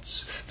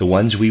thoughts, the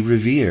ones we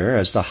revere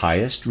as the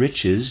highest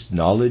riches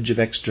knowledge of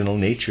external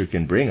nature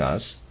can bring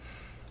us,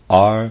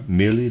 are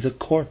merely the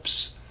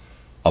corpse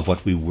of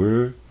what we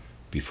were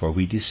before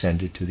we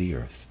descended to the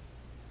earth.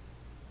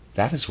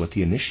 That is what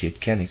the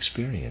initiate can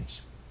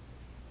experience.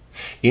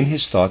 In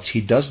his thoughts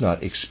he does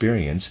not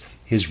experience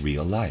his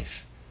real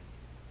life.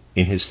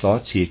 In his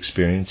thoughts he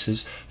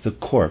experiences the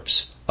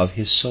corpse of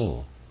his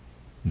soul.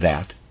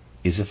 That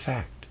is a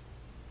fact.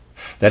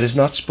 That is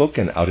not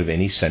spoken out of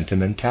any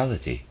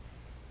sentimentality.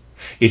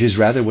 It is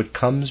rather what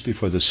comes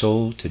before the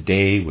soul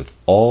today with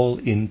all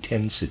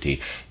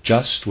intensity,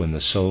 just when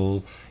the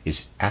soul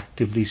is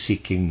actively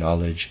seeking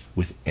knowledge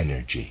with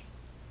energy.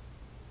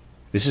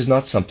 This is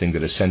not something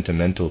that a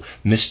sentimental,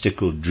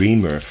 mystical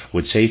dreamer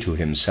would say to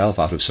himself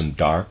out of some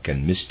dark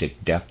and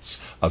mystic depths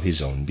of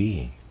his own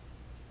being.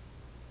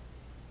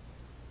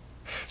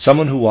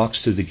 Someone who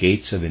walks through the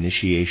gates of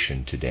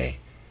initiation today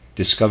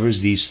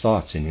discovers these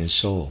thoughts in his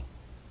soul.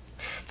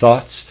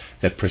 Thoughts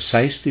that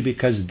precisely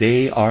because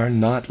they are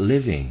not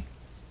living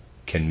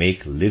can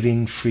make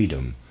living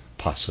freedom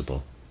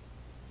possible.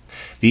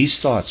 These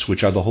thoughts,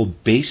 which are the whole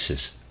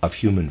basis of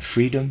human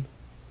freedom,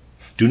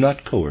 do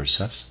not coerce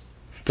us,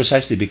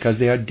 precisely because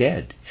they are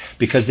dead,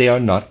 because they are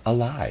not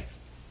alive.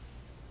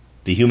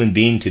 The human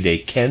being today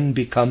can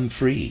become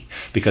free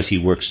because he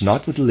works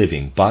not with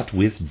living but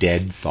with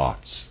dead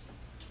thoughts.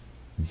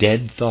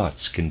 Dead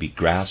thoughts can be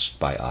grasped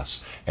by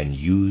us and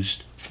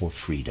used for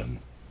freedom.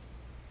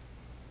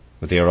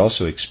 But they are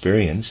also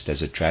experienced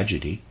as a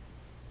tragedy,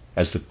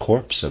 as the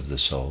corpse of the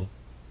soul.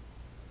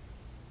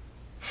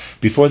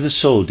 Before the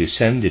soul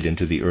descended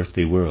into the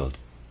earthly world,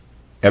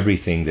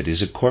 everything that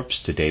is a corpse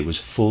today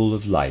was full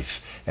of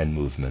life and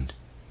movement.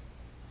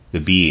 The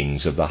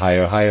beings of the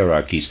higher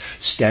hierarchies,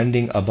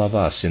 standing above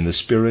us in the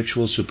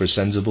spiritual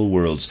supersensible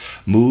worlds,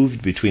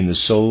 moved between the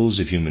souls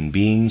of human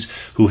beings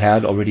who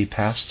had already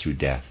passed through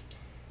death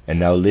and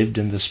now lived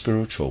in the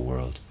spiritual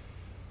world,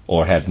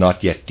 or had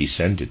not yet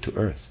descended to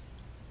earth.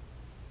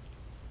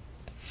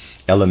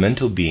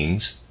 Elemental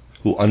beings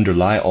who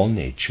underlie all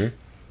nature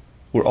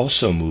were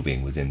also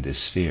moving within this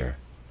sphere.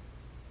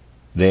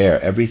 There,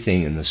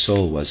 everything in the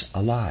soul was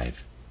alive.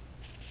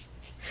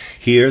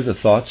 Here, the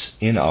thoughts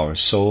in our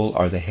soul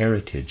are the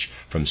heritage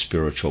from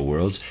spiritual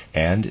worlds,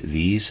 and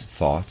these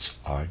thoughts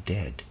are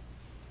dead.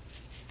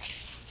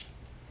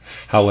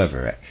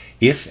 However,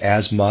 if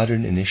as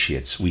modern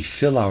initiates we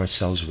fill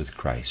ourselves with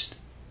Christ,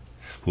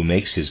 who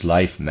makes his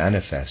life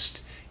manifest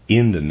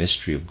in the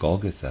mystery of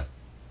Golgotha,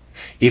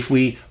 if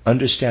we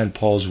understand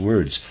Paul's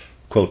words,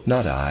 quote,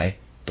 "Not I,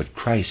 but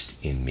Christ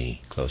in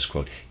me," close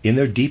quote, in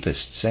their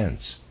deepest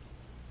sense,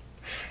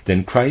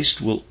 then Christ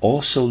will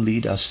also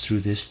lead us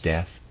through this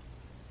death.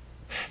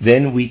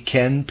 Then we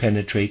can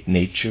penetrate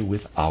nature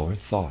with our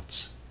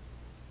thoughts.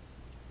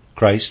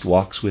 Christ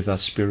walks with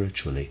us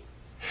spiritually,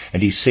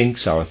 and he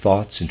sinks our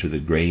thoughts into the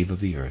grave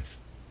of the earth.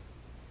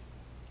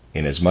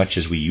 Inasmuch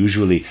as we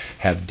usually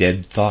have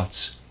dead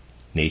thoughts,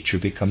 nature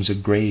becomes a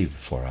grave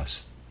for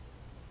us.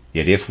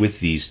 Yet if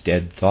with these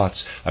dead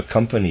thoughts,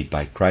 accompanied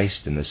by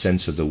Christ in the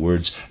sense of the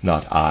words,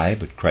 "Not I,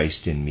 but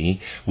Christ in me,"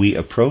 we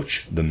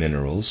approach the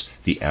minerals,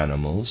 the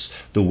animals,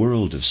 the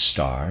world of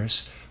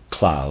stars,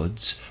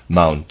 clouds,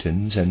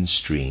 mountains, and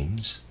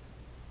streams,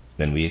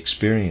 then we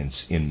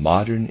experience in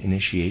modern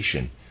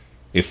initiation,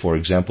 if, for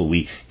example,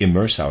 we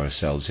immerse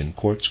ourselves in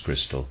quartz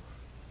crystal,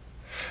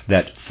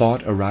 that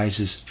thought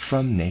arises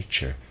from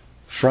nature,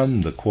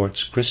 from the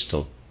quartz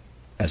crystal,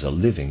 as a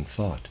living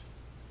thought.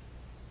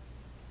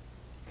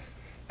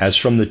 As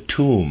from the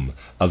tomb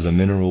of the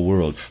mineral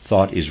world,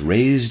 thought is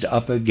raised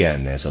up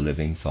again as a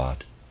living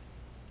thought.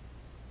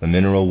 The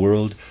mineral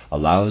world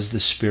allows the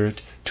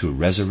Spirit to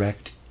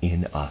resurrect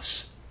in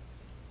us.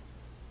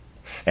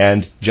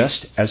 And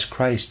just as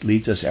Christ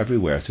leads us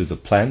everywhere through the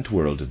plant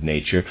world of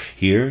nature,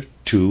 here,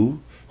 too,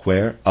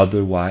 where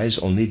otherwise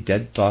only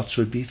dead thoughts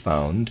would be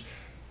found,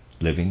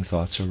 living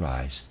thoughts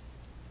arise.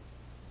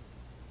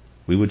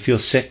 We would feel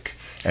sick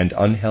and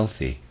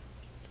unhealthy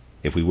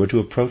if we were to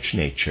approach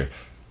nature,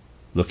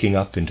 looking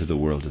up into the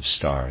world of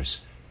stars,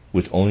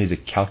 with only the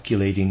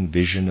calculating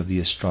vision of the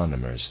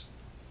astronomers.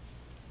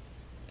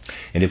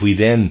 And if we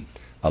then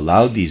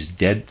allowed these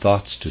dead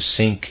thoughts to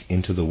sink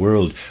into the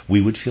world,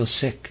 we would feel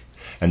sick,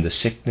 and the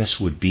sickness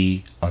would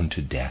be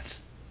unto death.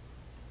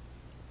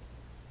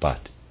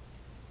 But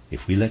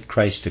if we let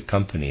Christ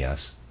accompany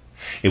us,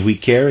 if we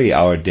carry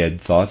our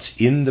dead thoughts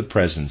in the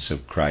presence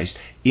of Christ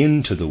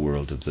into the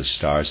world of the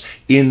stars,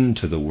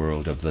 into the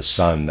world of the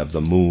sun, of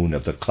the moon,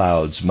 of the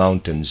clouds,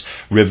 mountains,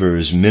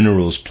 rivers,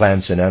 minerals,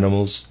 plants, and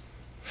animals,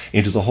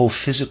 into the whole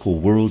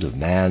physical world of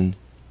man,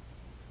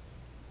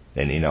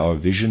 then in our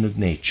vision of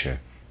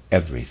nature,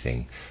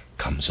 everything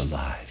comes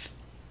alive,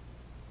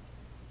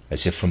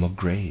 as if from a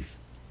grave.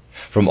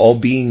 From all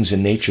beings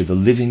in nature, the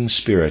living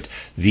Spirit,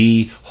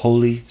 the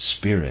Holy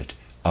Spirit,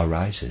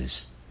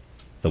 arises,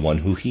 the one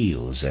who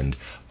heals and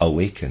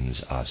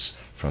awakens us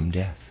from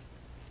death.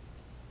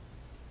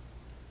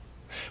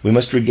 We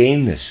must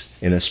regain this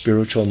in a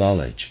spiritual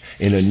knowledge,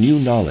 in a new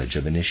knowledge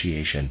of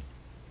initiation.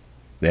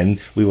 Then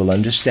we will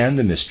understand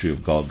the mystery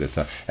of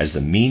Golgotha as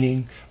the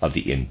meaning of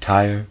the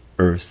entire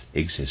earth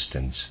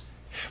existence.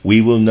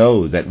 We will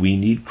know that we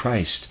need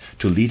Christ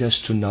to lead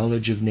us to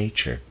knowledge of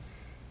nature,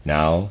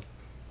 now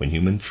when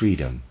human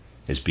freedom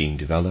is being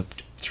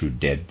developed through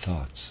dead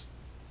thoughts.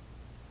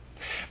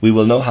 We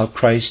will know how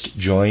Christ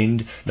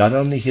joined not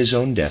only his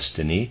own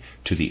destiny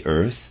to the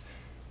earth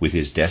with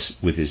his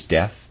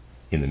death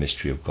in the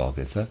mystery of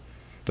Golgotha,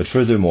 but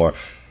furthermore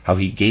how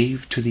he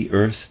gave to the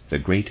earth the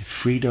great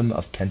freedom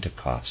of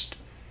Pentecost,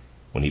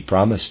 when he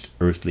promised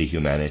earthly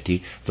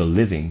humanity the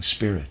living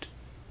Spirit.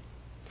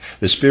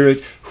 The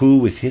Spirit who,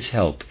 with his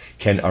help,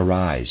 can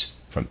arise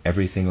from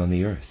everything on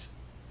the earth.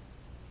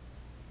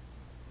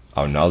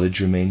 Our knowledge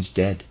remains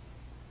dead,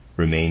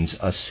 remains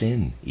a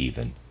sin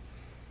even,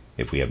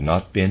 if we have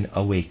not been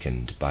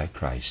awakened by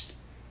Christ,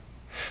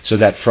 so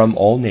that from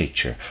all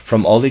nature,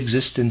 from all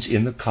existence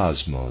in the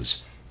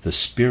cosmos, the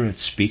Spirit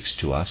speaks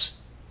to us,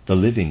 the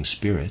living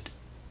Spirit.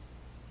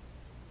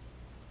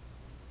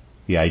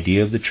 The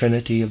idea of the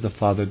Trinity of the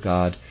Father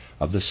God,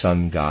 of the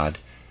Son God,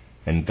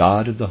 and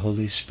God of the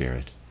Holy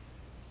Spirit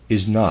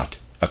is not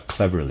a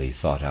cleverly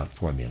thought out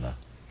formula.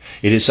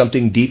 It is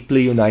something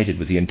deeply united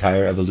with the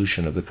entire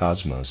evolution of the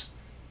cosmos.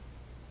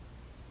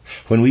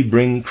 When we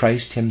bring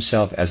Christ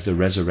himself as the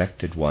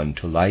resurrected one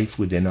to life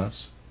within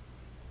us,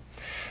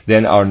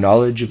 then our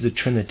knowledge of the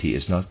Trinity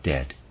is not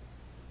dead,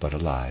 but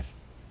alive.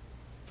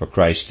 For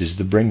Christ is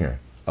the bringer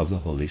of the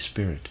Holy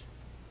Spirit.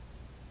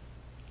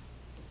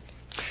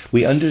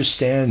 We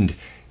understand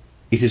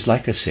it is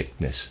like a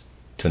sickness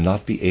to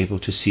not be able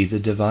to see the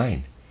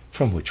divine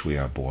from which we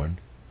are born.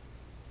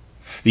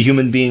 The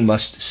human being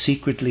must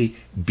secretly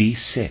be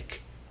sick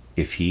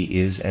if he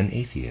is an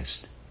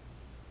atheist.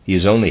 He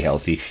is only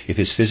healthy if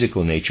his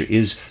physical nature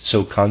is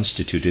so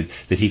constituted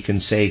that he can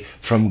say,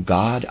 "From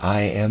God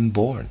I am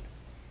born,"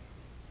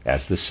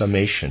 as the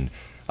summation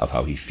of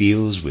how he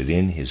feels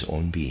within his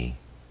own being.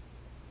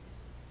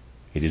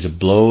 It is a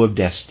blow of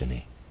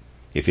destiny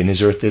if in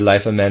his earthly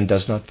life a man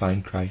does not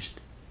find Christ,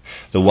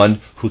 the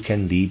one who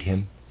can lead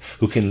him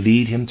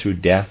through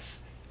death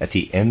at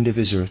the end of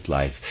his earth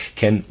life,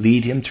 can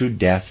lead him through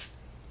death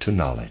to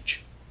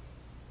knowledge.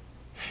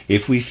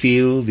 If we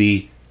feel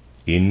the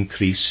in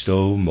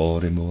Christo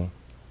morimur,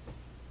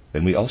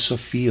 then we also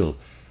feel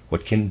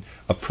what can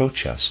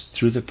approach us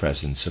through the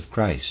presence of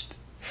Christ,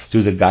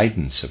 through the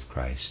guidance of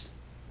Christ.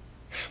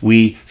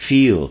 We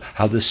feel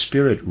how the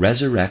Spirit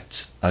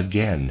resurrects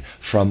again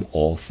from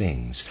all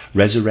things,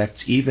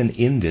 resurrects even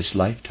in this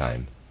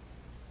lifetime.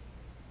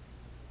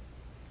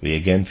 We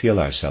again feel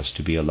ourselves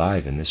to be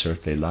alive in this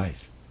earthly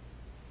life.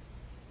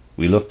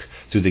 We look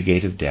through the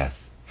gate of death,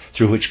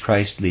 through which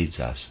Christ leads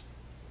us.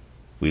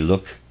 We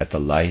look at the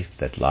life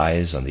that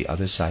lies on the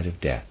other side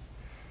of death,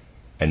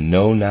 and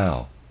know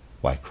now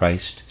why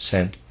Christ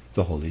sent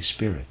the Holy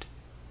Spirit.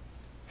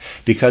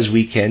 Because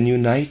we can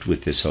unite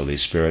with this Holy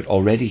Spirit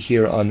already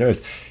here on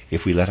earth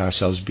if we let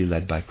ourselves be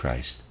led by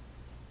Christ.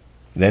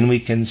 Then we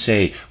can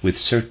say with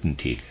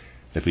certainty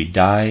that we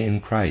die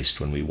in Christ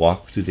when we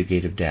walk through the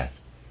gate of death.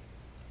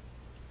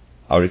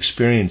 Our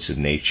experience of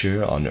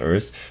nature on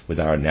earth with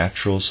our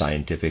natural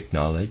scientific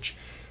knowledge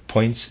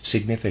points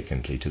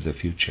significantly to the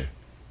future.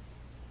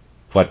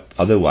 What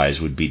otherwise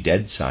would be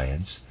dead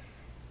science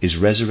is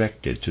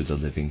resurrected to the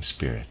living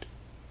Spirit.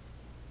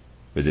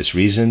 For this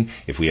reason,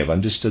 if we have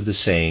understood the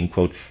saying,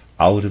 quote,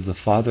 "Out of the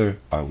Father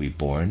are we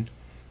born,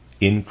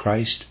 in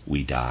Christ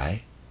we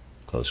die,"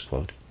 close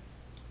quote,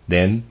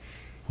 then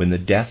when the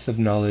death of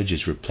knowledge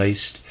is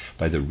replaced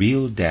by the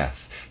real death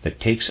that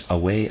takes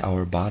away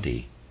our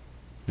body,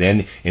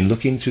 then in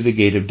looking through the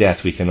gate of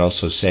death we can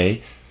also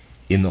say,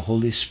 in the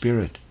Holy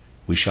Spirit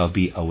we shall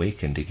be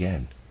awakened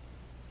again.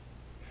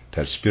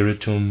 Per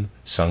Spiritum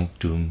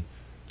Sanctum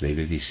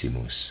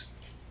Levivissimus.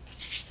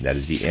 That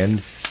is the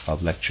end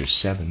of Lecture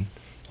 7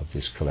 of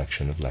this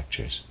collection of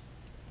lectures.